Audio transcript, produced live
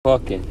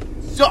Fucking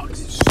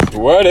sucks.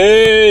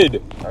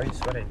 Sweated. How are you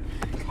sweating?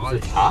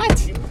 It's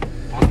hot.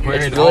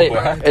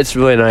 It's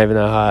really not even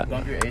that hot.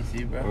 Dump your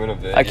AC, bro. A little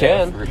bit. I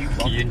can.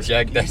 You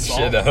jack that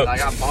shit up. I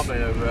got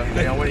pumping it, bro.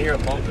 I want to hear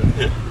it pumping.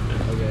 Okay.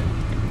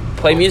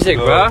 Play music,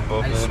 bro.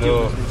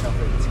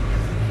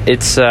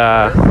 It's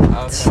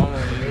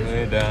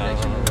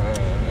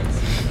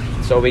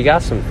So we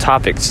got some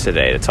topics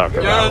today to talk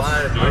about.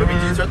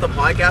 Did you start the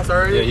podcast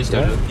already? Yeah, you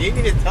started. You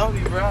didn't even tell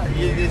me, bro.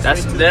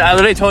 I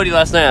literally told you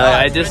last night.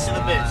 I just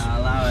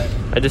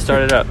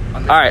started up.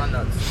 All right.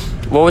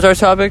 What was our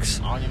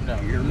topics? I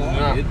don't even know.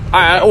 All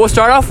right. We'll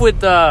start off with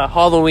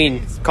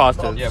Halloween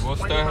costumes. Yeah, we'll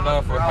start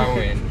off with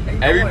Halloween.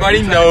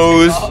 Everybody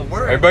knows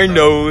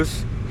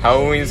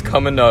Halloween's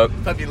coming up.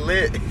 It's gonna be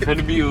lit. It's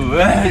gonna be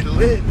lit.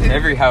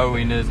 Every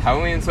Halloween is.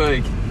 Halloween's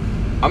like,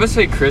 I'm gonna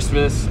say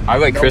Christmas. I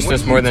like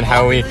Christmas more than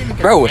Halloween.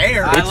 Bro, it's I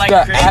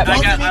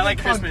like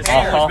Christmas.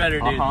 Uh-huh, better,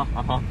 dude.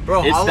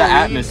 Bro, it's the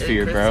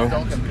atmosphere, bro.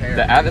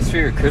 The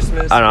atmosphere of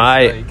Christmas. I don't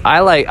know. I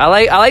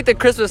like the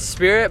Christmas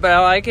spirit, but I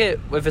like it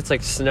if it's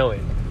like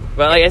snowing.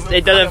 But like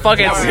it doesn't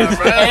fucking snow.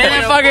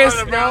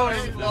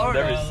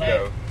 Never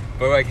snow.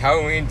 But like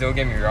Halloween, don't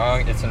get me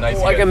wrong, it's a night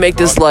to I get can make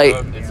this light.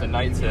 up. It's a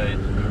night to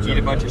eat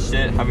a bunch of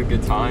shit, have a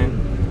good time.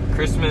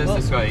 Christmas,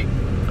 it's like,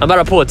 I'm about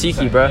to pull a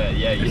tiki, bro.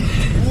 yeah.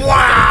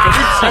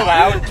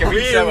 Wow! Can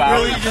we chill out?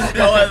 Really just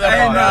go at the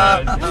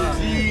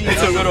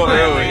It's a little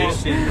early.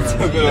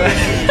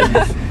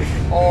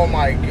 Oh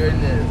my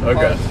goodness.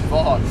 Okay.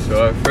 Oh, fuck.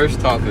 So our first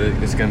topic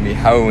is gonna be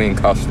Halloween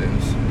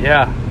costumes.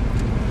 Yeah.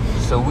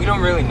 So we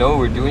don't really know what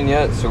we're doing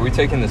yet, so we're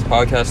taking this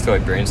podcast to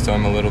like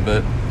brainstorm a little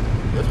bit.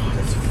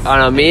 I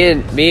don't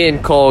know. Me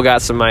and Cole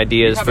got some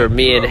ideas for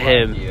me and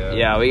him. Idea,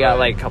 Yeah, we got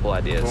like a couple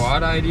ideas.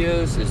 Squad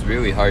ideas is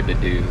really hard to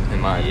do,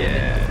 in my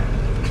opinion.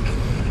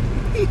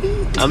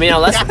 I mean,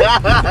 unless I'm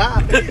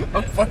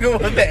fucking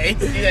with the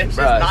AC. That shit's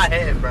not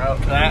hitting, bro.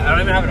 I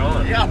don't even have it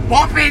on. Yeah,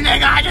 bump it,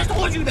 nigga. I just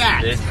told you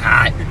that. It's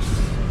hot.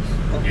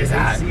 It's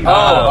hot. So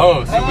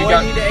we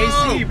got need the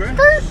AC,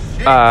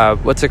 bro.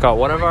 What's it called?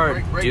 One of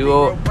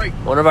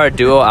our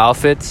duo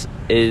outfits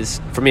is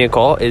for me and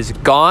Cole is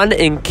Gone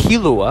in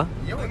Kilua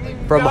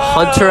from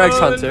Hunter x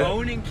Hunter.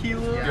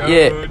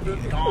 Yeah.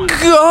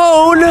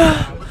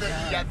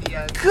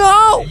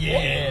 Go.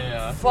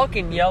 Yeah.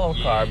 Fucking yellow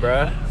car,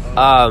 bro.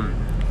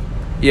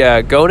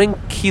 Yeah, Gone in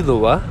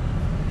Kilua,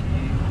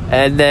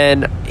 and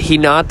then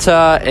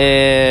Hinata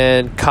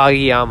and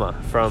Kageyama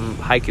from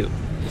Haiku.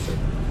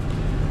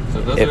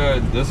 So those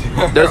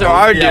are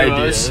our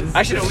ideas. duos.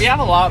 Actually, no, we have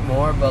a lot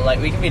more, but like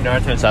we can be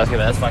Naruto and Sasuke.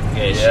 That's fucking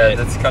gay Yeah, shit.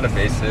 that's kind of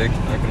basic.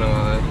 Not gonna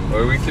lie.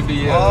 Or we could be.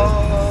 You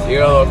got a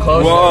little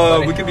closer.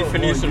 Whoa, we could be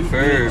Phineas and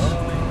Ferb.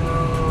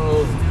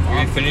 We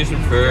could be Phineas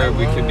and Ferb.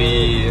 We could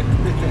be.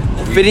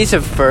 Phineas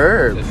and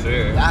Ferb. Yes,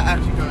 sir. That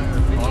actually going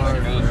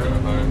hard.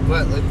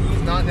 But like,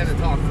 he's not gonna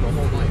talk for the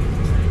whole night.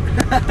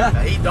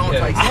 He don't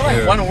like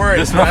one word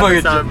This per motherfucker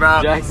episode,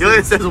 bro. Jackson. He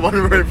only says one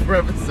word per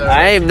episode.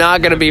 I am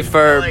not gonna be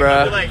Ferb,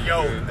 bro. Like,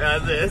 yo,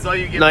 that's all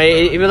you get. No,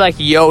 even like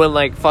yo and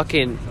like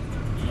fucking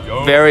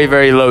very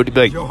very low to be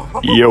like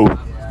yo.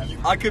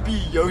 I could be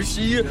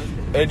Yoshi,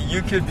 and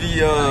you could be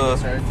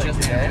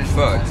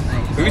fuck.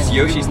 Who's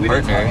Yoshi's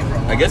partner?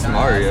 I guess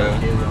Mario.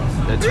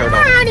 The turtle.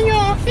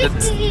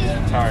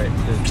 Sorry.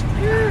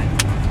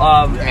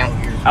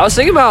 I was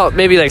thinking about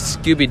maybe like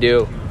Scooby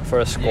Doo for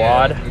a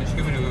squad. Yeah,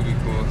 Scooby-Doo would be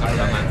cool.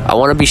 I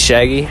want to be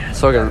Shaggy,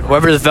 so I can,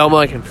 whoever's Velma,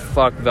 I can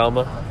fuck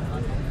Velma.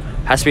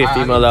 Has to be a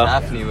female though.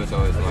 Daphne was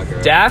always my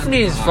girl.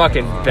 Daphne's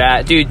fucking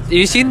bad, dude.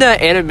 You seen the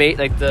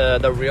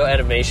the real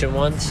animation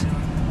ones?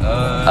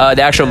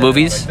 The actual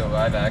movies, like the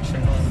live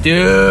action ones.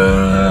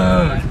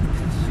 dude.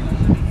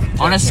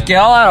 On a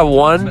scale out of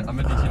 1, I'm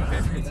gonna teach you a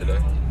favor today.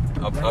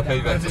 I'll pay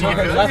you back tomorrow.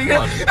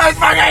 Let's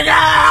fucking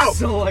go!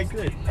 So like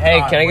good.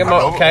 hey, can I get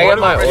my order?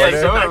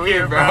 So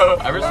weird, bro.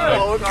 I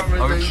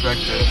respect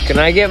it. Can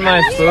I get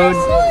my food?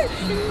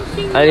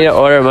 I need to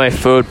order my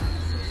food.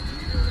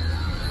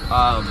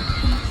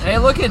 Hey,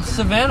 look, it's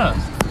Savannah.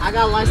 I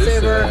got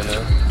lightsaber.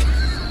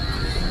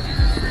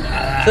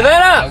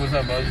 Savannah. What's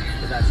up, bud?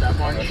 Is that strap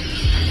on? What?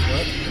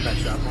 Is that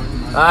strap on?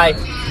 Hi.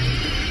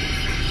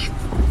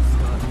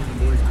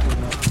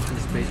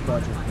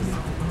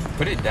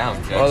 Put it down,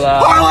 Jackson. Hola.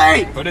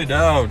 Harley! Put it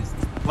down.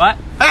 What?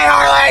 Hey,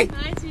 Harley!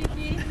 Hi,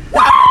 Tiki.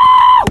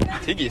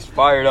 Tiki's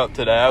fired up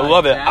today. I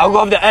love it. I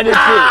love the energy.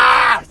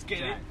 Ah!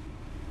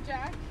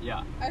 Jack?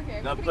 Yeah.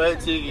 Okay. Now what play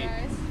can I Tiki. get,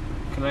 guys?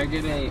 Can I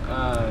get a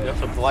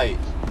That's a blight.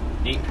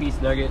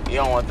 8-piece nugget, You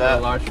don't want a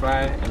that. large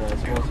fry, and a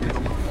small sweet tea?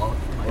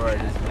 Or a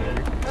just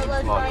A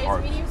large lot of fries,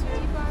 carbs. medium sweet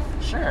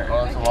fries? Sure.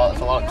 Oh, it's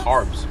a lot of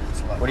carbs.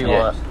 What do you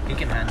Yeah.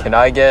 want? Can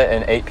I get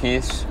an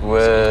 8-piece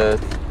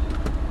with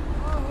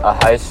a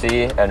high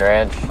C and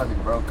ranch?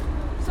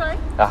 Sorry?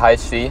 A high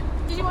C?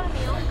 Did you want a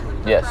meal? Or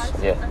Yes.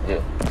 fries? Yeah. Okay.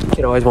 Yeah.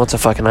 Kid always wants a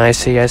fucking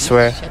icy, I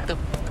swear.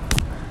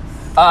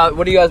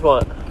 What do you guys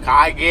want? Can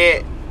I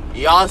get...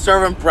 Y'all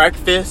serving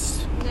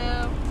breakfast?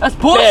 No. That's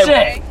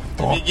bullshit!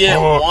 You get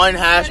one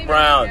hash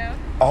brown.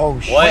 Oh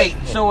shit. Wait.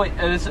 So wait, It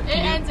ends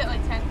at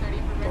like 10:30 for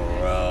breakfast.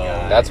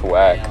 Bro. That's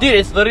whack. dude,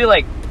 it's literally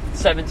like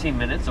 17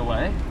 minutes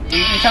away.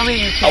 You tell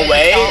me you can't.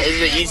 Away?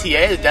 Is it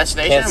ETA, the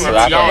destination? Can't Where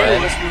are we slap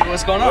going? away.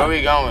 What's going on? Where are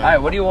we going?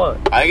 Alright, what do you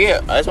want? I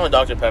just want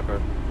Dr.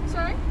 Pepper.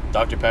 Sorry?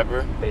 Dr.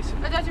 Pepper? Basic.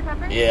 A Dr.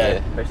 Pepper? Yeah.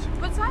 Basic.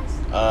 What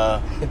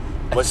size?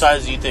 What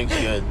size do you think's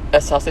good? A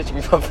sausage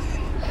meat muffin.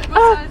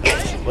 What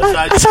size? What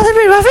size? A sausage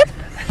meat muffin?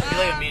 I feel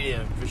like a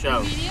medium, for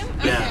sure. Medium?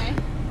 Yeah. Okay.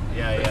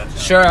 Yeah.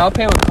 Sure, I'll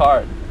pay with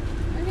card.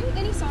 Okay,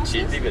 any sauces?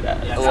 Cheap, leave it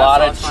at. Yeah, A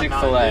lot of that's fine,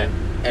 Chick-fil-A.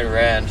 And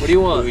ranch. What do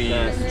you want?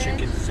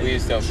 Please,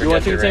 please don't You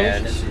want forget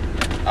the chicken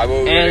ranch. I will.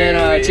 And then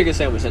really- chicken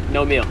sandwich.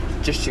 No meal.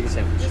 Just chicken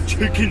sandwich.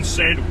 Chicken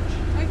sandwich.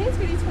 Okay, it's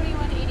gonna be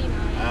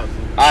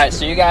 $21.89. Alright,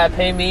 so you gotta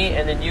pay me,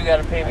 and then you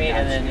gotta pay me,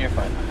 and then you're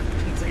fine.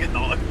 It's like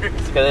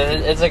 $1.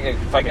 Cause it's like a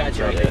fucking I'll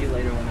joke. pay you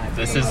later when I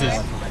This pay is you his-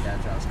 to my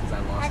dad's house because I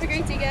lost Have a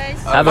great day,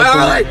 guys.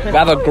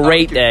 Have a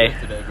great day.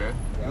 Today,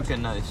 bro.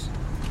 Looking nice.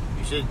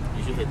 You should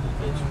hit the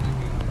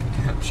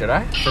fish. Should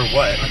I? For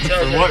what?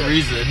 For what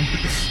reason?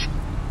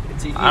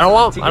 I don't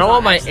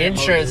want my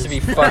insurance to be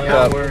fucked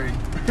up.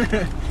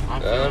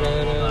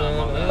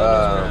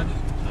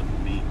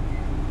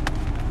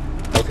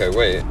 Okay,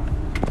 wait.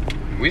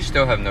 We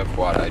still have no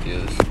quad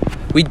ideas.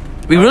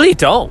 We really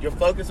don't. You're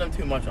focusing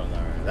too much on that,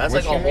 right? That's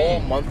What like a you whole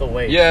mean? month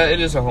away. Yeah,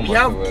 it is a whole We month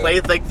have away.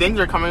 plays, like things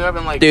are coming up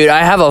in like. Dude, I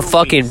have a 2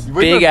 fucking weeks.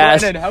 big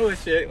ass. hella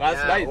shit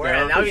last night, Where-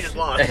 bro. Now you just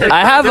lost. I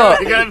have a.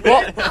 You gotta-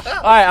 Well,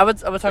 all right, I'm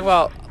gonna talk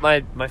about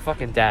my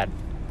fucking dad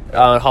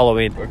on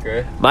Halloween.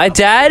 Okay. My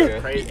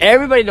dad, Crazy.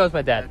 everybody knows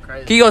my dad.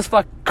 Crazy. He goes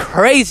fuck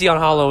crazy on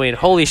Halloween.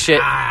 Holy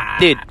shit,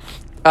 dude.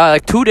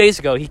 Like 2 days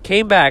ago, he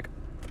came back.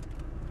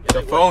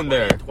 The phone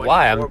there.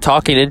 Why? I'm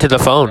talking into the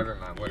phone. Never mind.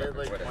 He had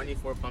Whatever. like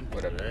 24 pumpkins,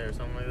 Whatever. right, or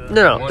something like that.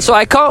 No. So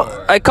I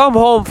come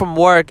home from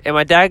work, and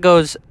my dad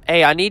goes,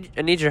 "Hey, I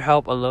need your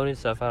help unloading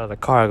stuff out of the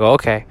car." I go,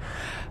 "Okay."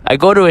 I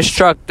go to his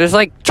truck. There's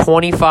like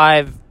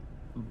 25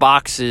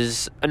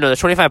 boxes. No, there's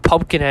 25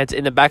 pumpkin heads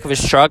in the back of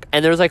his truck,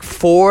 and there's like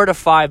 4 to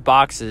 5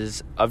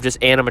 boxes of just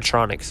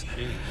animatronics.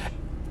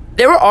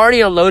 They were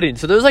already unloading,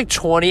 so there was like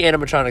 20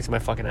 animatronics in my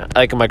fucking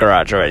in my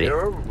garage already. They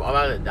were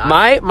about to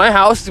die. My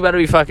house is about to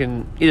be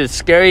fucking either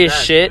scary as Yeah,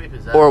 shit it's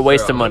gonna be or a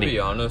waste Bro, of I'm gonna money. be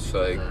honest,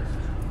 like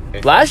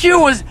if Last year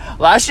was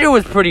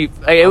pretty.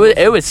 Like,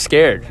 it was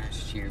scared.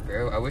 last year,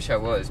 bro. I wish I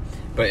was.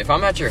 But if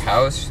I'm at your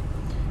house,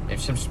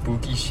 if some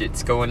spooky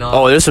shit's going on,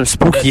 Oh, there's some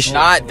spooky shit.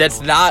 that's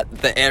not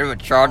the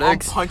animatronics. I'm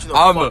punching the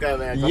fuck out of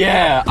that.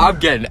 Yeah, I'm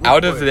getting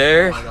out of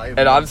there,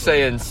 and I'm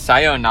saying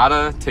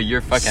sayonara to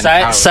your fucking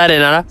house.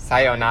 Sayonara.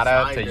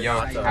 Sayonara to your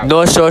house.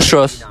 No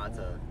shoshuos.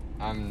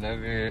 I'm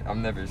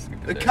never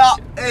sleeping. The that cop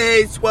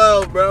shit.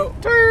 A12, bro.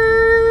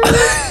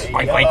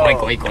 Oink, oink, oink,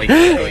 oink, oink,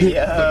 oink,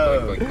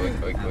 Yo. oink, oink,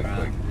 oink, oink,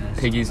 oink.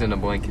 Piggies in a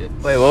blanket.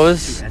 Wait, what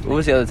was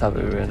the other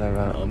topic we were talking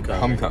about?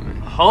 Homecoming.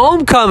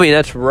 Homecoming.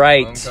 That's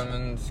right.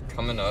 Homecoming's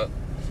coming up.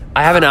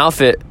 I have an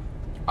outfit.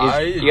 You guys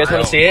I want to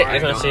don't- see it? I You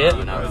guys want don't to see it? have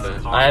an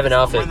outfit. I have an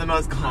outfit. One of the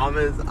most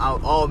comments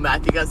out. Oh,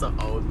 Matthew got some.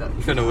 Oh, no.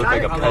 You're gonna look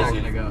like a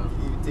peasant. go.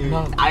 Dude,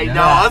 I know.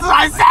 That's what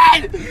I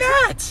said.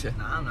 Not.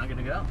 Nah, I'm not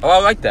gonna go. Oh, I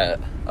like that.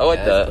 I like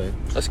Yeah,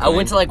 that. That's I cool.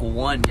 went to like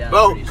one. Yeah,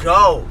 Bro, pretty sure.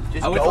 go.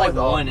 Just I went go to like with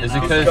all. one. And Is I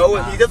it was because Go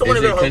with- he doesn't want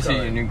to go to of your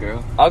homecoming. new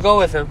girl? I'll go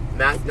with him.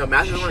 Matthew doesn't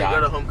want to Shot.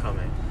 go to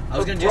homecoming. I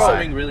was gonna do Bro.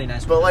 something really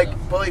nice. But with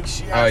her, like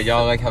she Oh, has.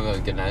 y'all like have a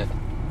good night.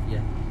 Yeah.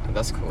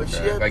 That's cool. But she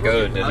Bro. had If I go to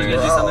broken- though. I was dinner.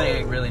 gonna do Bro.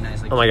 something like, really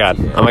nice. Like Oh my god.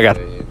 Yeah, Oh my god.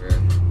 yeah, bro.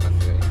 I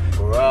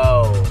feel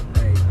Bro.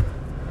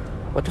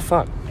 What the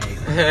fuck? you.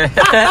 You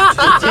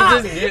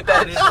just mute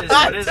that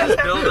What is this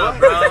build up,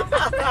 bro?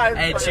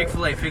 Hey,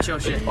 Chick-fil-A, fix your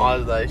shit.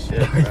 Pause that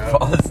shit, bro.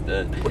 Paused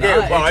it. Okay,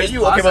 Nah, bro, it are just you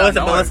paused okay? But out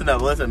listen, of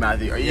nowhere. listen,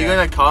 Matthew. Are you Yeah.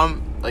 gonna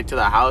come like to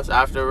the house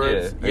Yeah.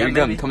 afterwards? Are Yeah, you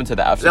gonna maybe. come to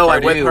the after No,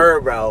 like party? with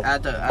her, bro.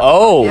 At the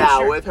Oh.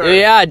 Yeah, with her.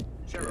 Yeah.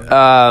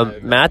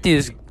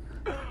 Matthew's.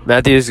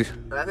 Matthew's a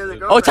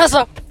girlfriend. Oh,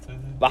 Tessa.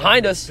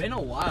 Behind us. It's been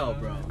a while,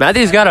 bro.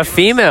 Matthew's got a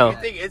female. You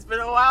think it's been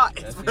a while?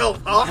 It's been a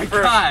while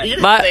for God. you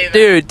to My say that.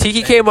 dude,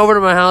 Tiki came over to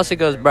my house and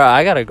goes, "Bro,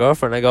 I got a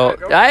girlfriend." I go,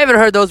 "I haven't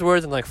heard those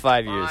words in like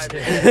 5 years."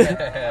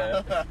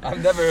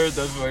 I've never heard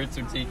those words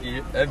from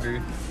Tiki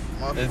ever.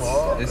 My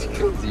fault. It's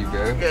crazy,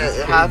 bro. Yeah, It's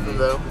it crazy. happened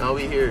though. Now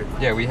we here.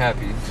 Yeah, we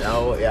happy.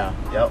 No, yeah,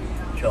 yep,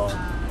 chilling.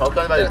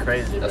 Homecoming about to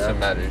crazy, That's bro. what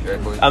matters,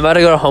 right, boys? I'm about to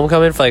go to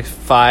homecoming for like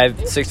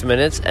 5-6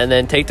 minutes and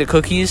then take the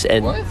cookies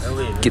and What? And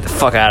leave. get the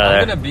fuck out of I'm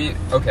there. gonna be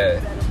okay.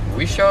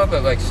 We show up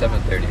at like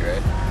 7:30,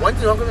 right? When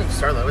did homecoming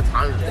start? Like, what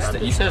time is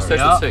it? You said it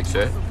starts Yeah. at 6,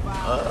 right?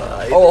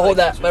 Oh, hold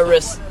that. My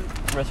wrist.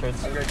 Wrist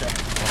hurts.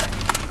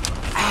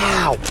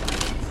 Ow.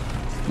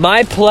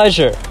 My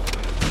pleasure.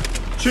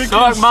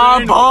 Suck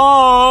my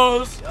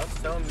balls! Yup,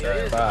 so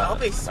millions. I hope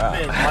they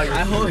spin while you're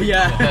Oh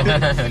yeah.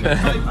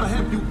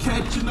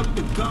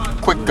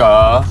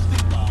 Quicker.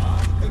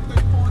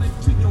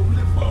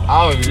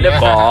 Oh, Lip yeah.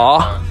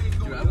 ball.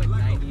 Dude, I went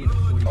 90 and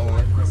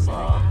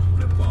 44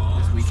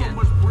 this weekend.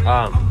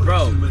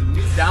 Bro,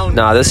 down.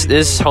 Nah,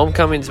 this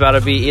homecoming's about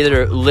to be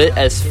either lit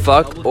as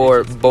fuck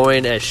or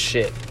boring as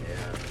shit.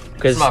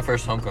 This is my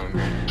first homecoming.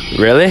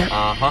 Really?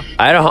 Uh-huh.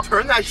 I don't.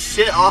 Turn that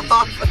shit off.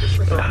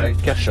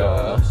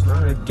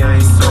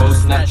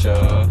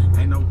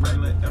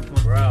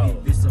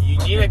 Bro, you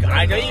need to,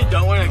 I know you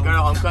don't want to go to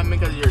homecoming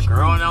because you're a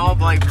girl and all,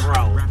 but like,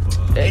 bro.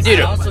 Hey, dude,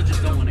 I also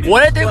just don't want to.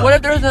 what if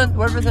there's a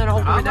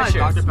homecoming I'm next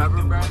like year? Dr.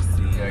 Pepper, bro.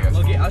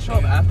 Okay, I'll show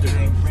up after.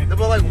 No,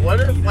 but like, what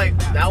if like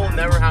that will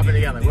never happen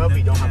again? Like, what if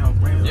we don't have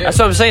homecoming? Yeah. That's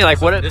what I'm saying.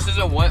 Like, what if This is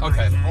a one.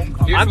 Okay.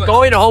 Here's I'm what-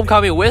 going to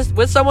homecoming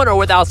with someone or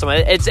without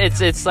someone?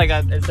 It's like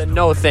a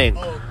no thing.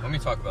 Let me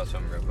talk about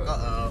something real quick.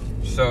 Uh-oh.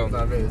 So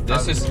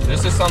this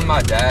is something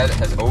my dad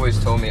has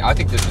always told me. I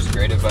think this is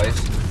great advice.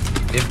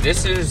 If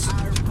it's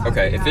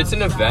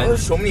an event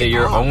There's so many that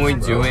you're options, only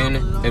bro. doing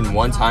in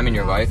one time in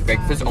your life, like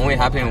if it's only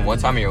happening in one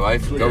time in your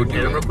life, go do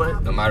real it,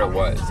 quick? no matter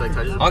what. It's like,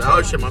 I just, Uncle,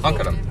 oh shit, my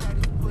uncle fault.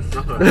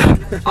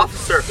 him.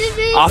 Officer.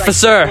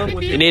 Officer,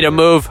 you need to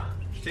move.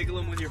 Tickle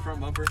him with your front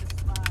bumper.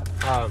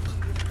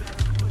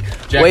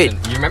 Jackson, Wait.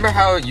 you remember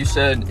how you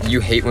said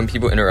you hate when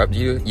people interrupt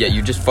you? Yeah,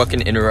 you just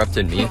fucking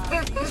interrupted me.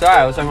 Sorry,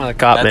 I was talking about the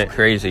cop, That's man.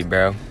 crazy,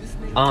 bro.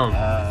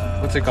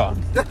 What's it called?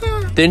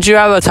 Didn't you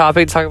have a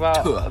topic to talk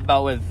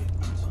about with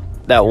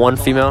that one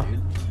female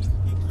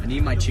I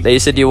need my chicken. that you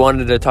said you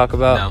wanted to talk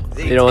about?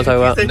 No. You don't want to talk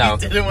about? No,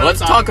 didn't wanna let's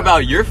talk talk about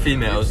about your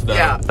females, though.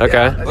 Yeah. Okay,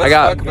 Yeah. I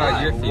got talk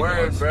about your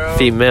females. Bro.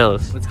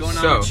 females. What's going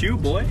on So- with you,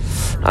 boy?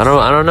 I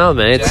don't know,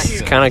 man. It's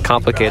Jackson. kind of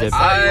complicated.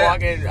 I've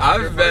been.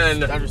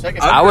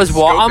 I was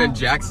scoping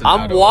Jackson out a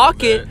I'm little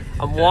walking. bit.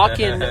 I'm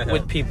walking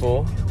with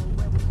people,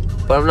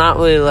 but I'm not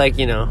really like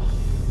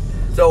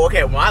So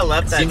okay, when I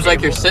left that Seems like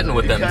table- you're sitting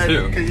with them,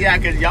 too.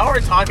 Cause y'all were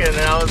talking and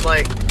then I was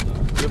like,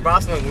 you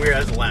brought something weird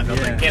as a laugh. I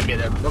was like, can't be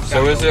there.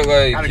 So is it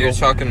like Gotta you're go.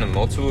 talking to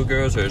multiple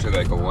girls, or is it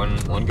like a one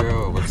girl?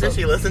 Or what's Since up?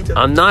 she listened to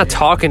I'm not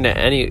talking to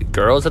any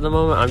girls at the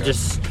moment.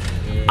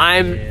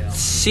 I'm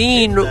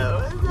seeing.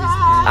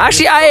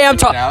 Actually, I am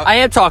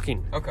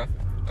talking Okay.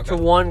 to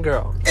one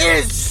girl. It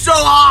is so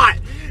hot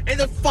in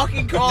the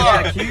fucking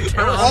car.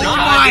 Oh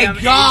my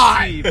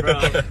god,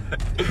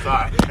 bro.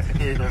 Sorry.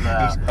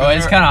 Oh,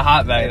 it's kind of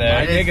hot back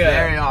there. It's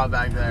very hot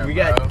back there. We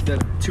bro. got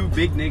the two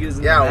big niggas in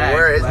the Yeah, back.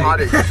 where it's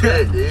hot as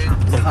shit,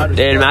 dude.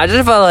 Dude, imagine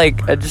if I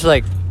just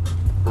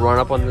run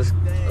up on this.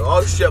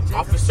 Oh shit,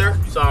 officer.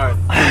 Sorry.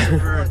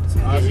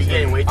 You're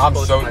getting way too I'm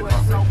close so- to my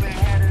car.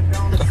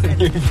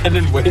 You're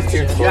getting way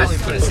too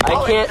close.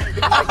 I can't.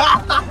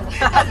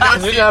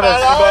 You got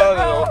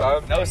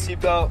a No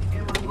seatbelt.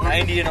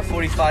 90 and a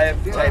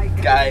 45 type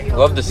guy.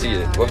 Love to see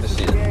it. Love to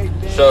see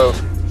it. So,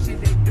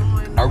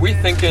 are we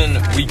thinking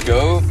we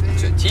go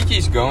to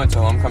Tiki's going to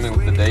homecoming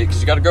with the date?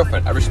 Because you got a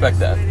girlfriend. I respect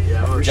that.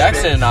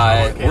 Jackson and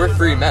I, we're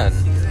free men.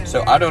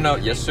 So I don't know.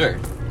 Yes, sir.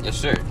 Yes,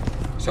 sir.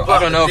 So I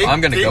don't know if I'm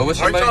going to go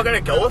with Aren't y'all somebody.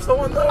 gonna go with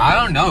someone though? I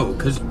don't know.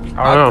 Because don't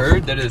I've know.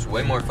 heard that it's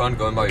way more fun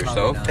going by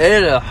yourself.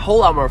 It is a whole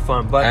lot more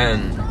fun, but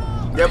And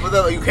Yeah, but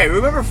okay,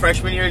 remember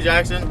freshman year,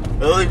 Jackson?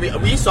 Literally,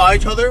 we saw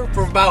each other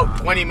for about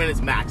 20 minutes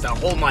max that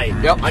whole night.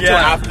 Yep. Until Yeah.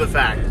 after the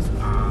fact.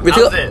 we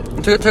That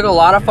was it. took a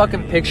lot of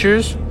fucking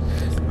pictures.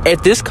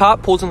 If this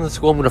cop pulls into the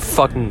school, I'm gonna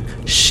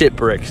fucking shit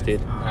bricks,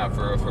 dude. yeah,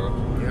 for real.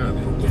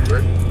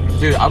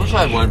 Dude, I wish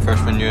I had one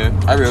freshman year.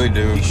 I really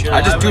do.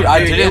 I Dude,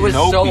 didn't it was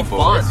know so people.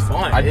 fun. It's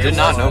fun. I It did is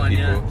not know fun,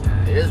 people.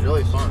 yeah. It is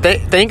really fun.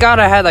 Thank God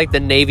I had like the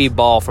Navy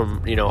ball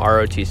from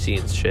ROTC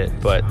and shit.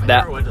 But I that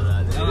never went to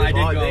that. No, I didn't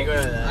Oh, go. you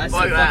go to that. I said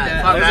Fuck fuck that.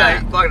 that. Fuck I was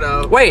that. like- Fuck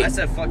no. wait, I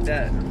said fuck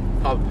that.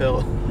 Pop a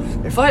pill.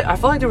 I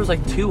feel like there was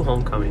like 2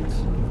 homecomings.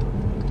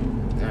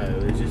 No,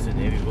 it was just a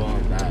Navy ball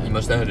and that. You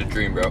must have had a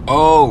dream, bro.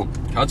 Oh,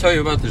 I'll tell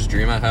you about this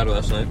dream I had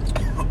last night.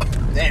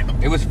 Damn.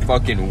 It was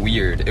fucking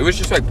weird. It was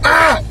just like,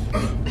 Yeah.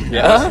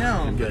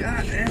 Damn. Good.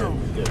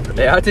 Goddamn. Good.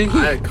 Yeah, I think.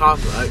 I had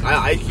cough. I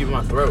ice cube in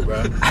my throat,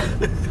 bro.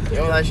 You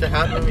know that shit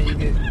happened when you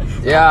get.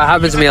 Yeah, it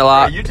happens to me a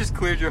lot. You just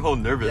cleared your whole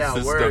nervous Yeah,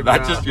 system, word, not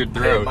bro. just your Hey,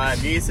 throat. my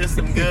immune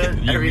system good.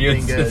 Your Everything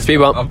immune good. system. Speed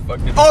bump. I'm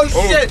fucking- Oh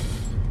shit!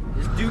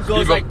 This dude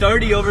goes Speed like bump.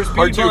 30 over speed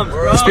Part two. bump,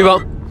 bro. Speed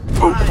bump.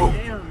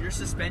 Damn, your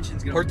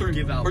suspension's gonna Part three.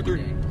 give out Part one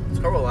three. day. This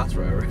car will last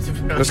forever.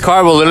 This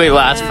car will literally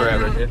last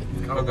forever, dude.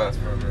 Okay.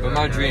 But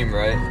my dream,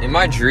 right? In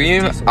my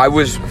dream, I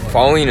was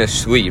falling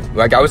asleep.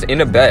 Like I was in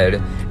a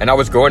bed and I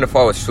was going to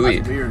fall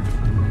asleep. Weird.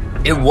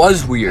 It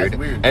was weird. That's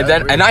weird. And That's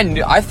then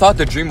weird. I thought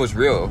the dream was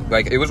real.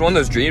 Like it was one of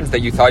those dreams that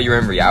you thought you were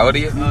in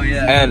reality. Oh,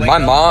 yeah. And Wake my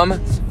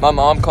up.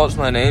 mom calls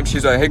my name.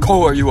 She's like, "Hey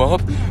Cole, are you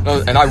up?"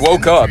 And I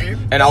woke up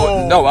and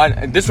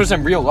and this was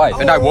in real life.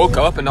 And I woke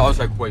up and I was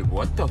like, "Wait,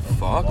 what the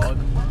fuck?"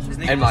 His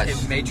name And was my-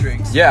 hit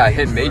Matrix. Yeah, I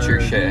hit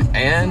major shit.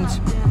 And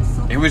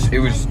it was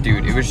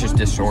dude, it was just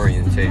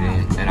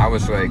disorientating. And I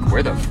was like,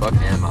 where the fuck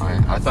am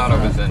I? I thought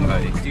I was in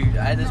like, Dude,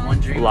 I had this one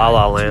dream. La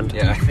La Land.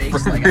 yeah,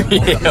 Face, for like, I woke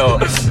real.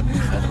 up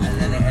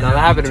and then No, that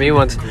happened to me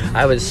once.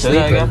 I was Say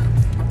that sleeping.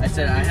 again? I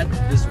said I had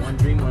this one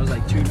dream where it was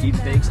like 2 deep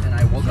fakes, and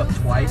I woke up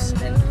twice,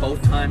 and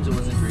both times it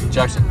was a dream.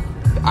 Jackson,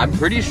 I'm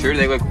pretty sure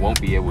they like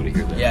won't be able to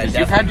hear that. Yeah, 'Cause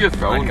you've had your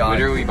definitely. phone My God.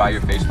 literally by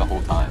your face the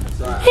whole time.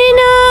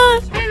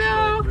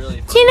 Hello.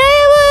 Really Can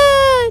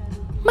I have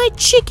my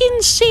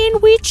chicken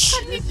sandwich?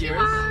 Is this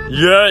yours?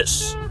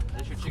 Yes.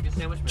 That's your chicken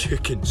sandwich, man?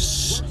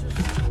 Chickens.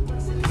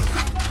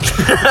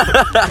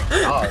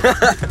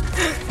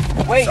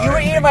 Wait, you were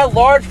eating my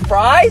large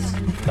fries?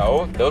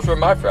 No, those were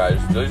my fries.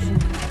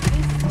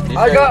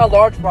 I got a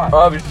large fry.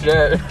 Oh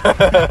shit.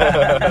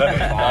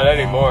 Not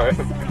anymore.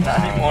 Not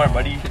anymore,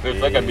 buddy.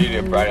 There's like a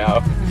medium fry now.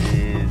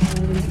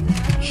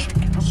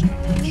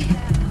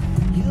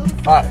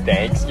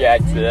 Thanks,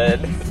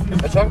 Jackson.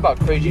 Let's talk about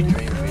crazy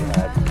dreams we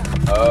had.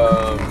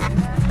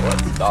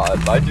 What's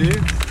not my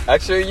dream?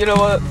 Actually, you know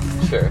what?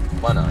 Sure,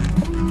 why not?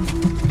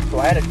 So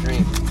I had a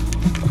dream.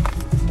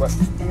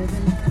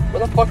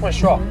 Where the fuck's my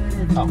straw?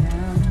 Oh.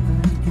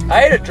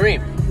 I had a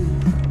dream.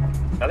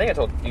 I think I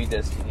told you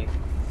this, Tiki.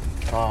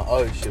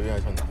 Oh shit, we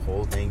gotta turn the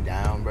whole thing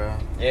down, bro.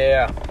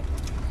 Yeah.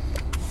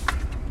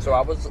 So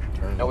I was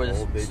Turn the whole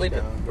bitch sleeping,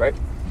 down, right?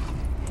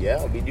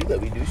 Yeah, we do that.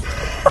 We do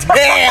stuff.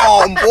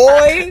 Damn,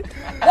 boy!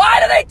 Why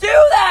do they do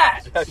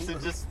that?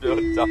 Jackson just spilled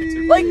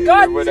Dr. Like, Pepper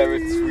God- or whatever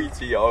sweet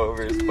tea all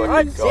over his fucking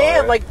God car.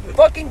 damn, like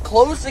fucking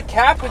close the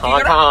cap. If Honk,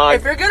 you're honk. gonna,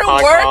 if you're gonna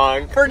Honk, work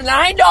honk. for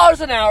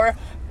 $9 an hour,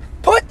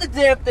 put the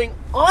damn thing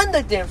on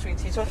the damn sweet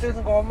tea so it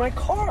doesn't go on my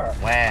car.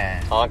 Wow.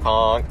 honk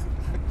honk.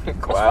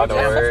 Go out to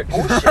work.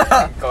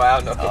 Go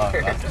out to Oh,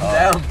 work. that's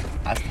tough.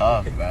 That's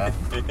tough, bro.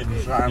 You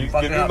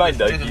give me my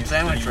nuggies.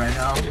 sandwich right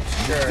now.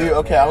 Sure. Dude,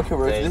 okay, I'm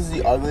convinced. Thank This is the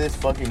you. ugliest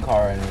fucking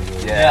car I know.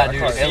 Dude. Yeah,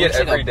 dude, I it see it looks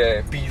like every a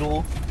day.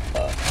 Beetle.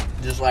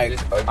 Just like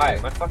It's ugly.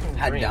 Alright, my fucking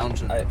Had dream. Down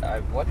syndrome.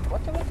 What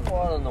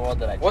in the world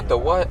did I dream What the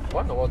about? what?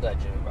 What in the world did I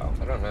dream about?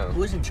 I don't know.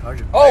 who's in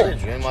charge of? Oh! I had a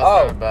dream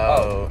last night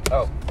about.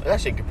 Oh. It's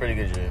actually a pretty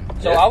good dream.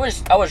 So Yeah.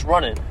 I was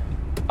running.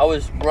 I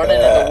was running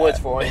in the woods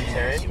for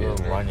orientation. You were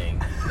running.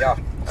 Yeah.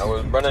 I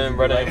was running.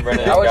 I was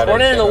Got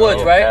running in the into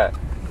woods, a right? cat.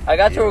 I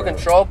got to a Yeah.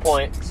 control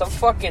point. Some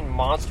fucking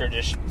monster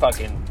just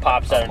fucking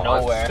pops out of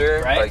Monster,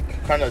 nowhere, right?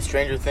 Like, Kind of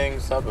Stranger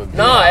Things type of.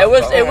 No, it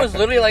was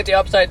literally like the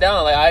upside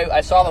down. Like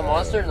I saw the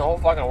monster and the whole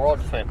fucking world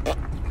just went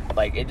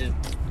like it just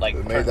like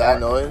It made turned that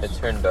dark. noise. it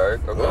turned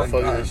dark. What the Okay.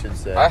 fuck did this shit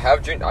say? I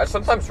have dreams. I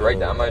sometimes write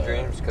down my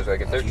dreams because like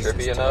if they're Jesus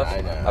trippy enough,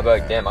 Christ, I know. I'll be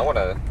like, damn, I want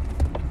to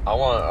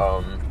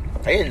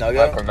Hey, a I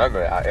nugget.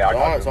 remember it. I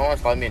got you. Someone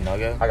find me a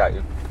nugget. I got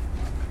you.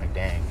 Like,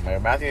 dang.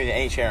 Like, Matthew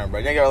ain't sharing,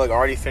 bro. Nigga, like,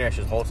 already finished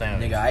his whole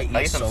sandwich. Nigga, I eat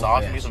get some so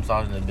sauce. fast. Need some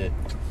sauce in a bit.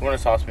 You want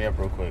to sauce me up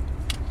real quick?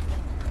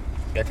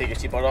 You gotta take your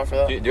seatbelt off for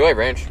that? Do you like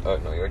ranch? Oh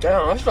no, you're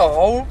Damn, that's the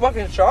whole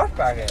fucking sauce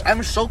packet.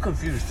 I'm so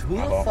confused. Who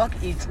My the fault.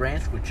 fuck eats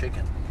ranch with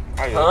chicken?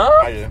 I do. Huh?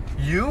 I do.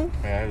 You?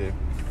 Yeah, I do.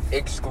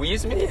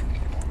 Excuse me?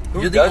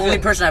 Who You're the only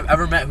doesn't? person I've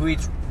ever met who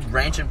eats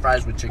ranch and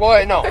fries with chicken.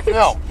 Boy, no.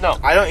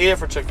 I don't eat it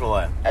for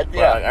Chick-fil-A. But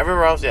Yeah. like,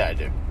 everywhere else, yeah, I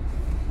do.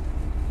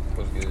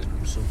 Was good.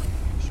 I'm so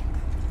confused.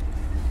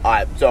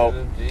 Alright, so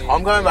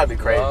Homecoming might be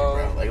crazy,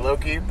 bro. Like,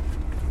 low-key.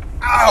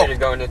 Ow! You're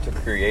going into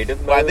creative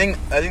mode. But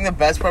I think the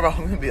best part about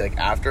Homecoming would be, like,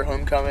 after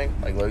Homecoming.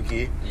 Like,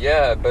 low-key.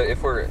 Yeah, but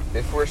if we're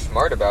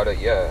smart about it,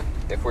 yeah.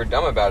 If we're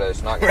dumb about it,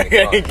 it's not We're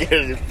gonna gonna be fun. get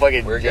in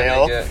fucking We're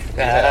jail. gonna get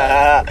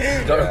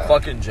yeah. Go to Yeah.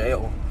 fucking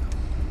jail.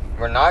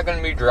 We're not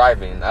gonna be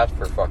driving. That's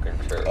for fucking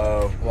sure.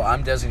 Oh. Well,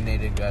 I'm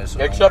designated, guys, so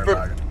Except don't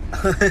worry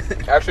about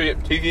it. Actually,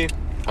 Tiki,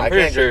 I I'm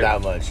pretty can't sure. drink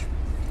that much.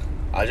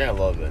 I drink a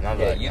little bit. Not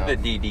Yeah, like, you no. the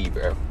DD,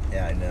 bro.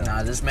 Yeah, I know.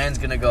 Nah, this man's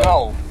gonna go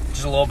No.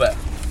 just a little bit.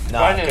 Nah,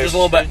 Mine is just a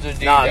little bit.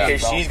 just a Nah, DD,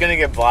 because bro. she's gonna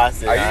get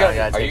blasted. Are you Nah, I getting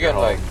gotta take her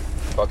like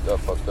home.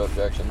 fucked up,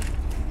 Jackson?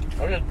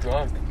 I'm just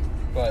drunk,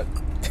 but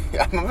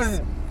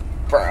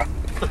Bro.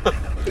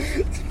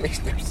 This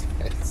makes no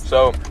sense.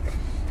 So,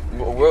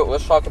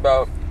 let's talk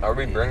about. Are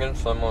we bringing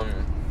someone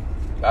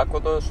back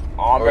with us,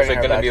 I'm or is bringing it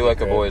her gonna back be to the like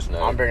a crib. boys'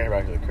 night? I'm bringing her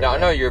back to the crib. Yeah, I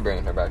know you're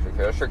bringing her back to the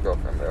crib. That's your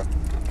girlfriend, bro.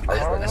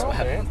 That's what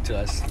happened to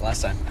us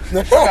last time.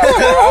 figure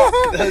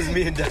That was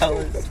me and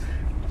Dallas.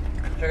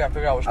 out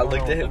what's I going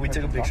looked on at him. with We the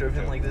took a person picture of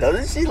him talking like this.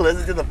 Doesn't she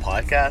listen to the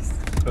podcast?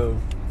 Oh, to.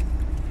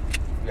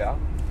 Yeah.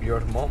 you're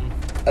at Molten.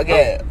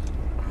 Okay.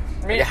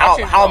 I mean, How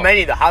actually, how no.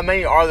 many? How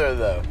many are there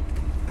though?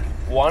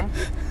 One.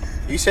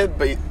 You said,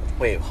 but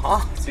wait,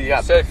 huh? So you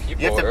got. said You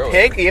people have to earlier.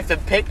 pick. You have to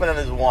pick, but then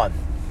there's one.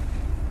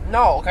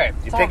 No, okay.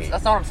 You That's, pick not, it.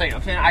 that's not what I'm saying.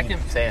 I'm saying I can.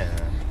 I'm saying.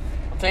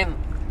 I'm saying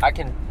I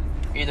can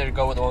either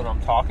go with the one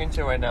I'm talking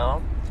to right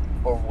now,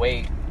 or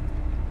wait,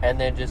 and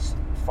then just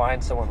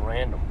find someone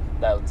random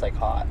that's like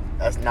hot.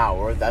 That's not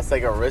worth. That's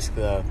like a risk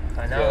though.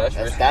 I know.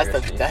 Yeah, That's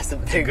the It's a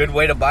big good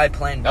way to buy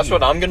Plan B. That's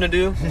what I'm gonna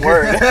do.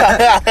 word.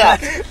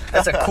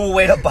 That's a cool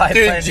way to buy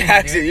Dude, Plan B.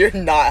 Jackson, dude.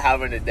 you're not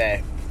having a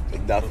day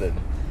with nothing.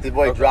 This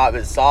boy dropped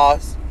his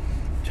sauce,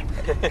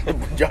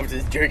 dropped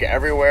his drink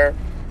everywhere,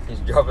 He's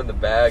dropping the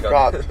bag on.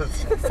 dropped,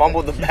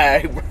 fumbled the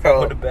bag,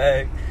 bro. Put a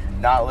bag.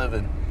 Not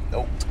living.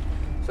 Nope.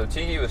 So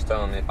Tiki was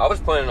telling me I was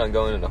planning on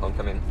going into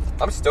homecoming.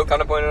 I'm still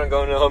kind of planning on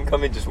going to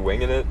homecoming, just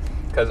winging it,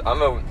 because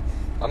I'm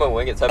a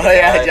wing it type of Oh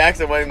yeah, guy.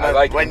 Jackson. When, I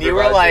like when you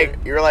were improvising.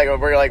 like,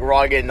 we're like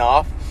raw getting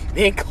off.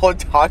 Me and Cole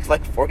talked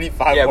like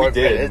 45 Yeah, more we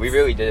did. minutes. We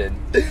really did.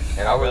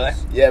 And I was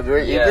Yeah,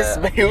 but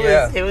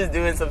Yeah. he was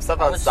doing some stuff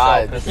I was so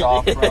outside. pissed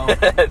off, bro.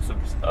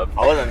 some stuff.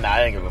 I wasn't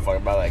mad. I didn't give a fuck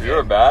about like. You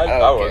were bad? I I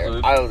don't care.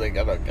 wasn't. I was like,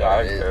 I don't care. Yeah,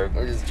 I cared.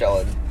 We're just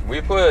chilling. We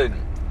played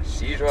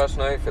Siege last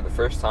night for the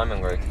first time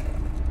in like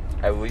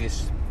at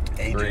least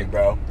Ages, three,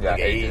 bro. Yeah, like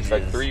ages.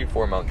 Like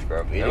 3-4 months,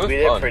 bro. We It was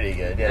did fun. pretty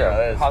good. Yeah.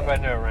 Yeah. How's my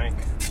new rank?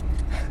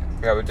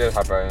 Yeah, we did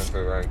hop right into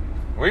it. Like,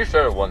 we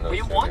should have won those. We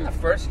two won the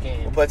games. first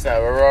game. We'll play tonight.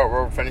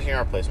 We're finishing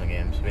our placement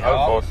games. We I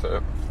have, was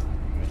bullshit.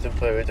 we have to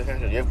play. We have to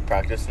finish. Do you have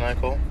practice tonight,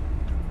 Cole?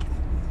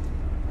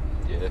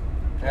 Yeah.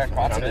 Yeah,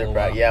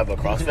 CrossFit. Yeah, but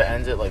CrossFit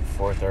ends at like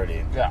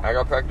 4:30. I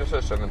got practice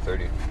at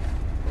 7:30.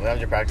 What time's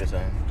your practice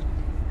then?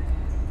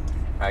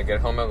 I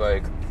get home at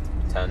like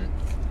 10.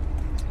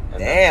 And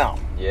Damn.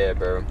 then- yeah,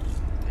 bro.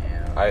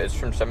 Damn. It's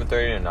from 7:30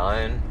 to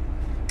 9.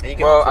 And you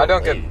get Well, home so I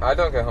don't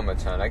late. get home at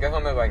 10. I get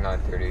home at like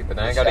 9:30. But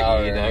then I You gotta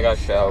shower, eat. Then I gotta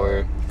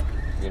shower.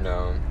 You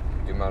know,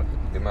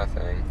 do my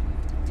thing.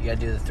 You gotta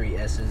do the 3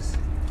 S's.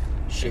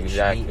 Shit,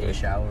 Exactly. eat, and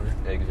shower.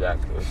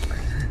 Exactly.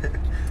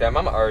 Damn,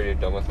 I'm already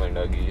done with my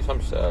nuggies.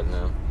 I'm sad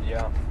now.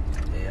 Yeah.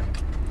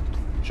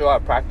 Damn. So I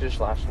practiced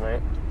last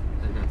night.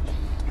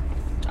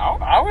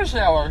 Mm-hmm. I would say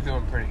I was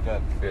doing pretty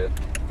good. Yeah.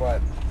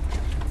 But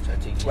So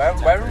Tikis,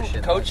 whenever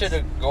shit coach lights. had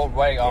to go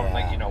right on, Yeah,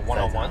 like,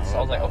 one-on-ones, I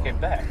was like, okay,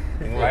 bet.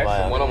 We can Right? buy,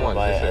 So one-on-ones,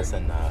 buy yes,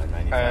 SN sir.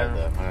 95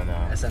 though. I don't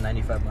know.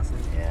 SN95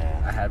 monthly? I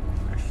Yeah. had one.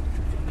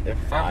 They're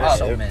They're fine.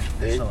 so They're- mint.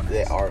 They're so They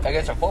nice. are.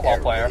 Against a football They're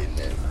player. really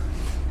mint.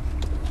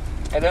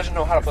 And doesn't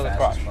know how to play the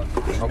cross.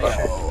 Make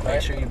Okay. sure,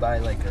 make sure you buy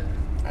like a,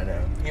 I know.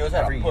 He knows how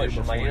to Every year push,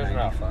 and like, he before doesn't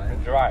know how to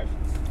 95. drive.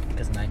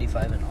 because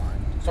 95 and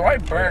on. So I or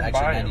burned actually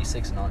by him.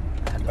 96 and on.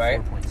 I had the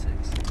Right?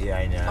 4.6 Yeah,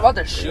 I know. How about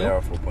the Yeah, shoe? They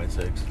are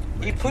 4.6.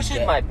 But He if you pushes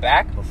get my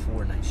back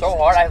before 96. so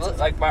hard, I looked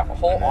like my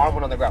whole I know. arm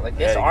went on the ground. Like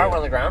this Gotta arm go. went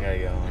on the ground. Gotta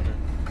go on.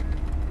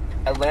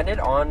 I landed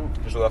on,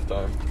 Just left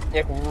arm.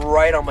 like,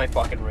 right on my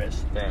fucking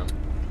wrist. Damn.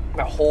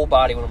 My whole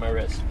body went on my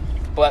wrist.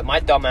 But my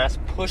dumbass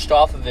pushed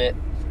off of it,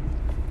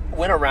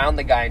 went around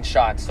the guy and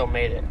shot, and still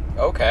made it.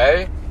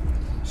 Okay.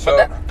 So.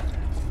 But that,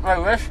 my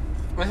wrist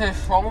was in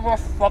so much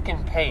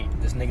fucking pain.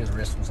 This nigga's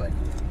wrist was like,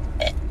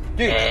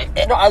 Dude,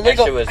 no, I That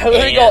shit was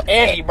literally go,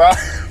 Andy, bro.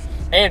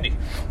 Andy.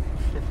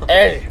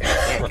 Andy.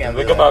 Can't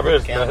Look do at my that.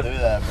 wrist, Can't man. do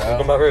that, bro. Look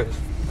at my wrist.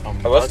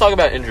 Let's talk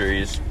about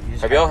injuries. you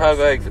just Have y'all got had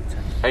like wrist.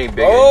 any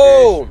big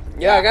Oh,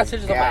 yeah, I got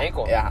stitches on my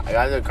ankle. Yeah, I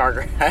got the car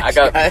crash. I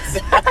got-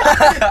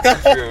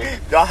 guys. True.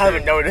 Y'all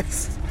haven't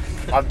noticed.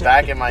 My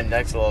back and my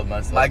neck's a little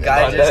messed up. My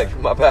guy My just- neck,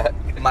 my back.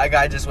 my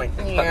guy just went,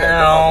 My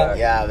back.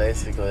 Yeah,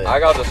 basically. I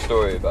got a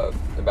story about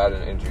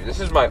an injury. This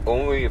is my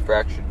only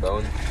fractured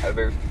bone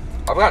ever.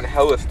 I've gotten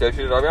hella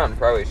stitches. I've gotten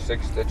probably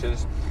 6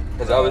 stitches.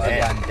 Because I was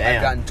Damn.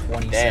 I've gotten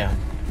 27. Damn.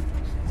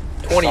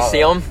 20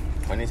 CM.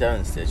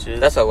 27 stitches.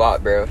 That's a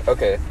lot, bro.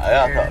 Okay.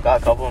 I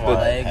got a couple of my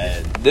Leg.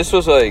 head. This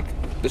was last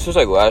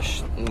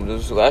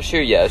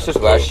year. Yeah, this was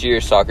last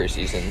year's soccer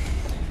season.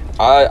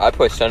 I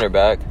play center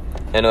back,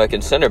 and like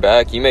in center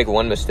back, you make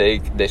one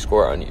mistake, they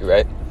score on you,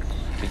 right?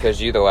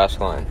 Because you're the last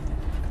line.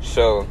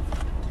 So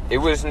it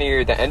was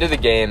near the end of the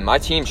game. My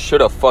team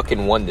should have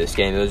fucking won this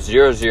game. It was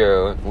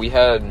 0-0. We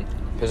had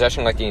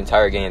possession like the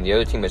entire game. The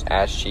other team was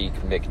ass cheek,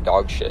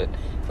 dog shit,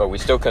 but we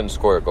still couldn't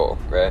score a goal,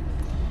 right?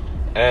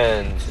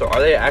 And So are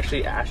they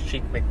actually ass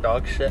cheek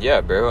McDog shit? yeah,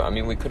 bro. I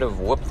mean, we could have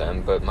whooped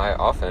them, but my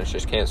offense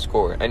just can't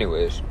score.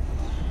 Anyways,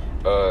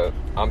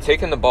 I'm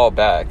taking the ball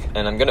back,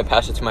 and I'm going to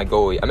pass it to my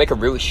goalie. I make a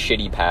really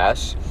shitty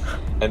pass,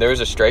 and there's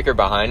a striker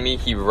behind me.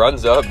 He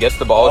runs up, gets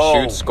the ball, Oh.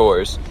 shoots,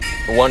 scores.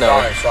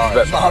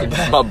 1-0. Sorry.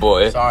 My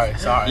boy. Sorry.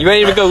 You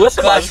ain't even go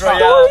listen to my Clash story,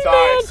 Royale.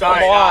 man. Sorry.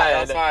 Come on.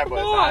 No, sorry, boys.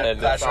 Come on.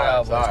 Clash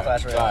Royale, boys.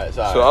 Clash Royale.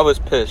 Sorry. So I was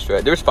pissed,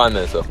 right? There was 5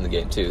 minutes left in the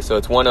game, too. So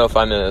it's 1-0,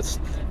 5 minutes.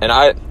 And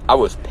I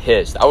was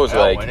pissed. I was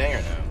like, winning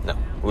or no? no,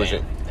 was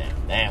it?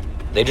 Damn.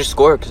 They just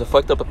scored because I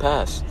fucked up a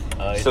pass.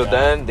 Oh, So yeah.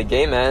 then the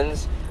game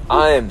ends.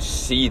 I am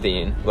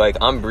seething. Like,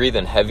 I'm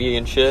breathing heavy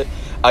and shit.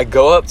 I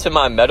go up to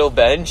my metal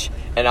bench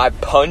and I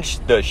punch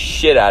the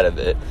shit out of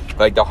it.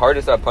 Like, the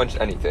hardest I've punched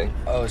anything.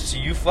 Oh, so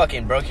you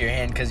fucking broke your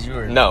hand because you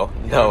were... No.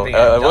 being a It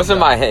dumb wasn't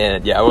dumb. my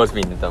hand. Yeah, I was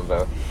being a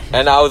dumbo.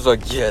 And I was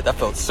like, yeah, that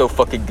felt so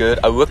fucking good.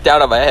 I looked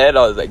down at my head.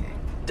 I was like,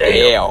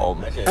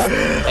 damn.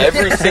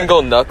 Every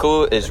single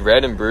knuckle is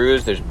red and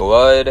bruised. There's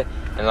blood.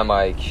 And I'm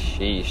like,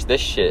 sheesh,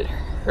 this shit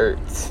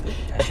hurts.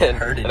 That shit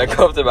hurted, And I bro.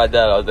 go up to my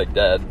dad. I was like,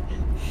 Dad.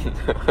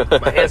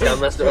 My hand's kinda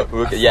messed up.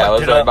 Yeah, I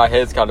was fucked it like, up. my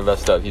hand's kind of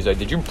messed up. He's like,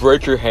 did you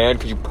break your hand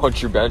because you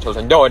punched your bench? I was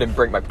like, no, I didn't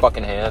break my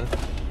fucking hand.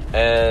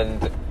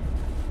 And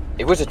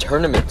it was a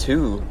tournament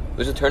too. It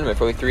was a tournament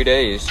for like 3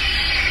 days.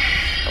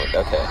 Oh,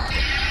 okay.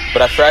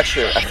 But I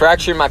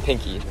fractured my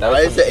pinky. That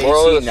Why was is the the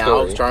moral of AC the now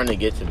story. trying to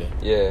get to me?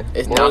 Yeah.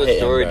 It's Moral not of the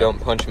hitting, story, bro. don't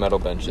punch metal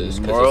benches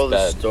Moral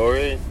because of it's the bad.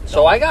 story.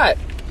 So I got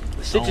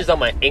stitches on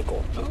my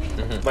ankle.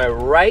 Mhm. My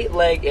right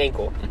leg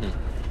ankle. Mhm.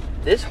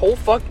 This whole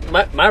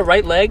my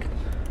right leg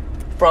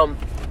from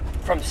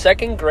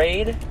 2nd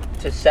grade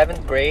to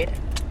 7th grade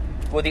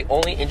were the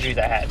only injuries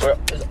I had. Bro,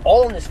 it was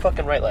all in this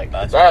fucking right leg.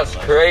 That's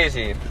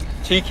crazy.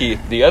 Tiki,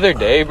 the other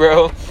day,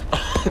 bro.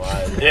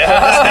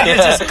 Yeah.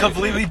 It's just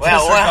completely Wow,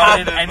 what disregarded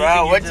happened, anything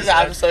bro? you What just just?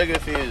 I'm said. so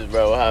confused,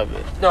 bro. What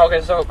happened? No,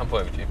 okay, so I'm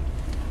playing with you.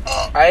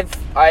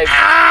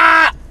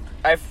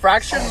 I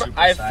fractured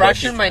my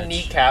French.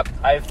 kneecap.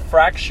 I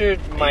fractured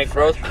my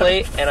growth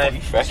plate, and I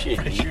Fractured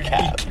your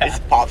kneecap.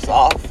 It pops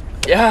off.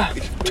 yeah.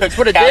 That's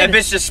what it That did.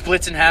 bitch just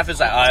splits in half. It's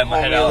like, I'm my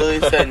head Homie out.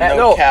 literally said No,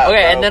 no cap,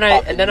 okay, bro. and then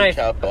I Pop the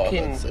kneecap off.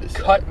 fucking That's so sad.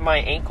 cut my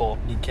ankle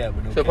Kneecap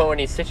with no to the point cap. where it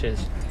needs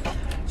stitches.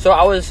 So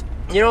I was,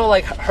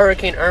 like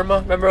Hurricane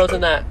Irma. Remember I was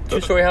in that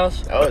 2-story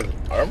house?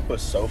 Irma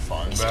was so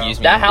fun, bro. Excuse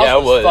me. That house yeah,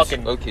 it was was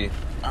fucking. okay.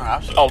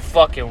 Oh,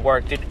 fucking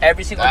work, dude!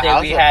 Every single day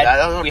we had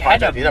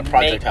a project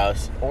make.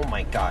 house. Oh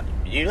my god!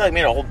 You like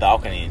made a whole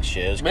balcony and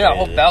shit. It was We had a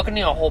whole crazy.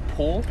 balcony, a whole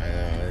pool, I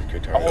know, it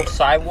was a whole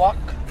sidewalk.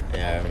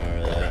 Yeah, I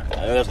remember that. I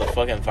think that was the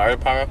fucking fire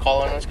department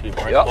calling us because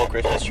we burnt Yep. the whole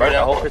Christmas tree Burnt the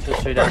down. whole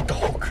Christmas tree down. The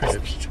whole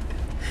Christmas tree.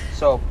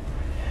 So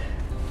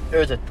there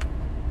was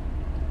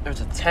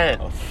a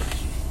tent.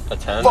 A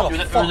 10? Fuck, It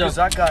was fuck a- is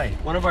that guy?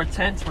 One of our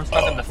tents were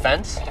stuck in the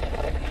fence.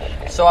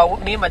 So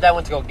me and my dad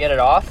went to go get it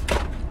off.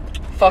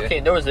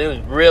 Fucking, it was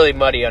really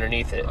muddy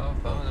underneath it.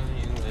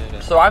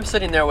 So I'm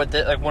sitting there with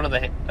one of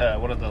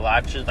the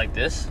latches like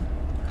this.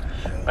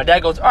 My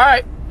dad goes, "All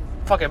right,"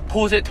 fucking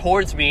pulls it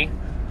towards me.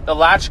 The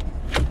latch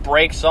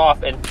breaks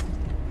off and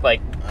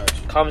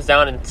comes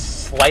down and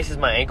slices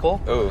my ankle.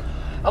 Oh.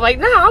 I'm like,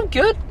 "Nah, I'm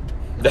good."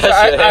 That So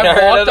shit ain't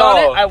hurt walked at on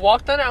all. it. I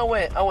walked on it. I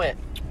went.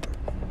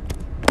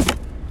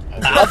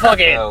 I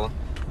fucking. No.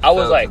 I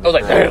was like,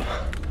 damn.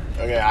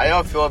 Okay, how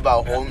y'all feel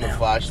about holding the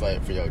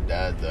flashlight for your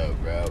dad though,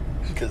 bro?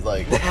 Cause nah, I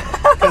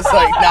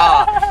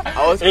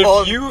was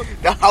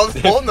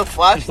holding the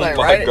flashlight, Oh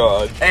my right?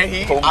 God.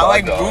 And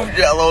I moved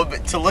it a little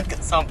bit to look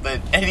at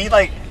something, and he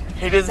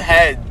hit his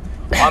head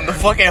on the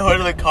fucking hood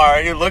of the car,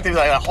 and he looked at me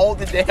like, hold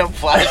the damn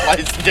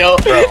flashlight still.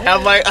 And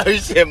I'm like, oh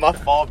shit, my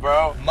fault,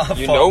 bro.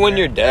 You know when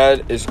your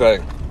dad is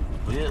like,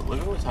 Look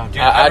at what's happening.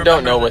 I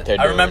don't know what they're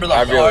doing. I remember the I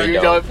hard- really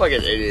You don't.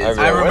 fucking idiots.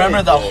 I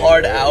remember the hard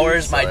What are you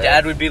hours. My doing?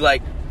 dad would be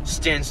like,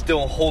 "Stand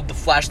still, hold the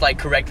flashlight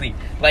correctly."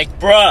 Like,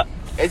 bruh,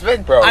 It's been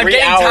I'm 3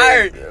 getting hours.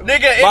 tired,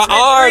 nigga. It's My been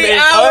arm 3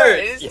 is hours. hurt.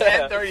 It's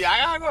Yeah. 10:30. I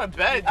gotta go to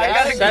bed. I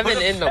gotta go 7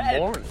 to in the bed.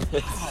 morning.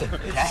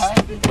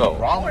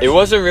 No, it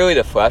wasn't really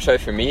the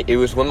flashlight for me. It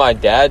was when my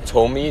dad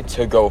told me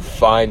to go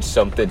find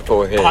something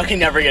for him. I can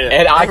never get it.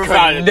 And I Never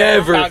found could it.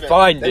 never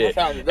find Never it.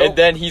 found it. And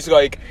then he's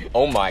like,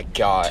 "Oh my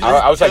god!"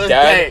 I was To like, this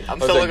 "Dad, day, I'm I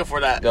was still like- looking for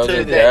that. I was To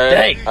like, this "Dad,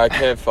 day. I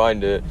can't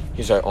find it."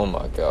 He's like, "Oh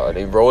my god!"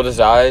 He rolled his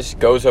eyes,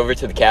 goes over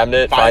to the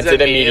cabinet, Finds finds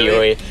it it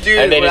immediately, Dude,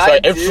 and then what he's I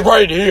like, "It's do-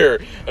 right here."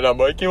 And I'm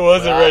like, "It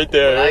wasn't right What I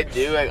there."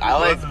 do,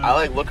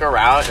 I look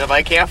around. If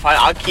I can't find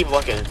it, I'll keep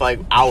looking for like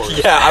hours.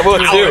 Yeah, I will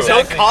Hours. too.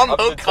 He'll come, I'm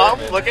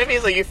determined. look at me.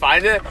 He's like, "You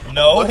find it?"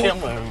 No. Look at him.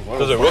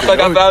 Does it look like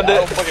I found I it?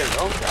 don't fucking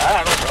know.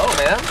 I don't know,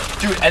 man.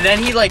 Dude, and then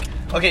he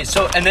okay,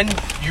 so, and then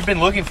you've been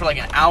looking for like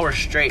an hour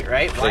straight,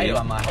 right? Why Yeah.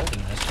 am I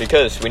holding this?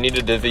 Because we need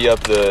to divvy up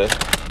the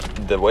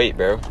weight,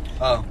 bro.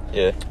 Oh.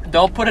 Yeah.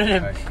 Don't put it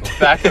in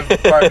back of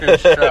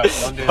Parker's truck.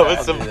 Don't do That was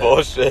that. some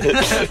bullshit.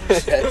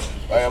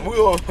 Alright, move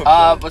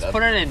on. Let's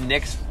put it in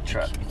Nick's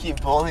truck.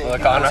 Keep pulling.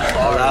 Look on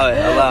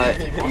Allow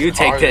it. You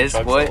take this,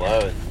 boy.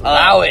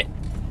 Allow it.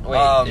 Wait,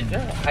 Um, is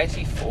there a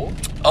icy full?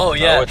 Oh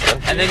yeah, No, it's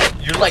empty. and then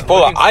you're like full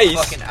of looking for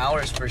ice. fucking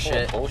hours for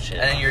shit, bullshit.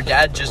 and then your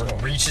dad just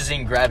reaches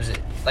in, grabs it.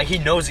 Like he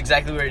knows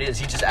exactly where it is.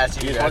 He just asks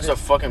you He to just grab wants to it.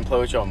 fucking play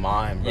with your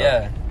mind, bro.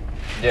 Yeah.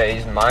 Yeah,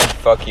 he's mind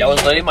fucking. That was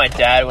literally my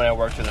dad when I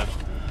worked with him.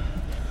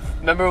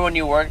 Remember when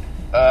you worked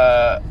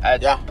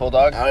at Yeah.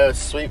 Bulldog? I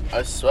swept.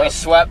 We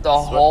swept the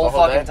whole the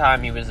whole fucking day.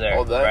 time he was there,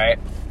 Whole day. right?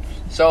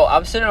 So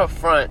I'm sitting up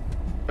front,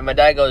 and my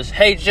dad goes,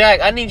 "Hey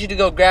Jack, I need you to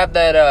go grab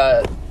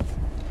that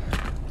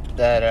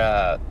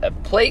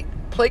plate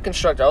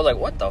constructor." I was like,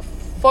 "What the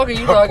fuck are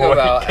you talking Plate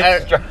about?"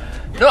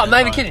 No, I'm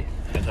not even kidding.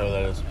 I tell you what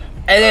that is.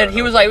 And then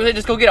he was like,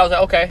 "Just go get it." I was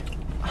like, "Okay."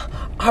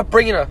 I'm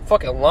bringing a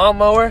fucking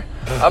lawnmower.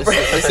 I'm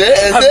bringing. That's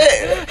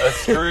it. a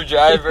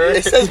screwdriver.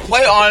 It says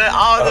plate on it.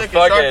 I was A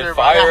fucking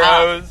fire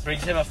hose.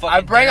 Brings him a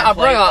fucking.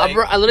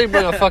 I literally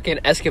bring a fucking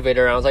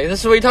excavator. And I was like, "This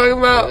is what you're talking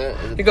about?"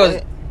 Is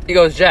it He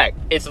goes, "Jack,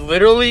 it's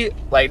literally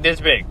like this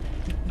big."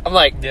 I'm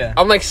like, Yeah.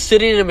 I'm like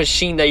sitting in a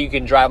machine that you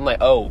can drive. I'm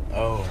like, oh,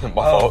 My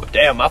fault.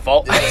 damn, my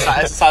fault. It's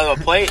the size of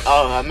a plate.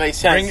 Oh, that makes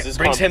sense. It's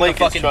brings called him the plate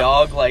fucking construction.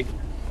 dog. Like,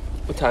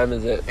 What time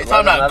is it? It's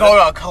time to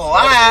go to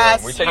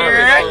class. We're taking a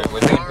picture. We're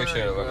taking a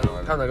picture of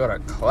 11:11. Time to go to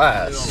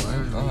class.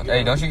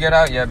 Hey, don't you get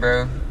out yet,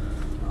 bro?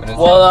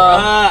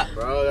 Well,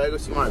 Bro, I gotta go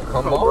see my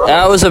come on.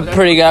 that was a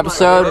pretty good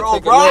episode.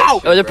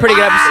 Bro. It was a pretty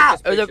good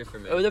episode. Take a picture for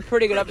me. It was a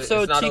pretty good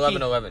episode. It's not Tiki,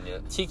 11:11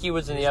 yet. Tiki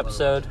was in the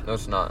episode. No,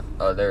 it's not.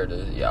 Oh, there it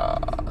is. Yeah.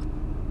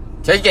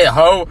 Take it,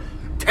 ho.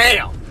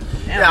 Damn.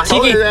 Yeah,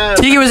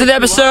 Tiki was in the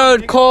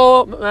episode.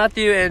 Cole,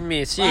 Matthew, and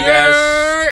me. See you guys.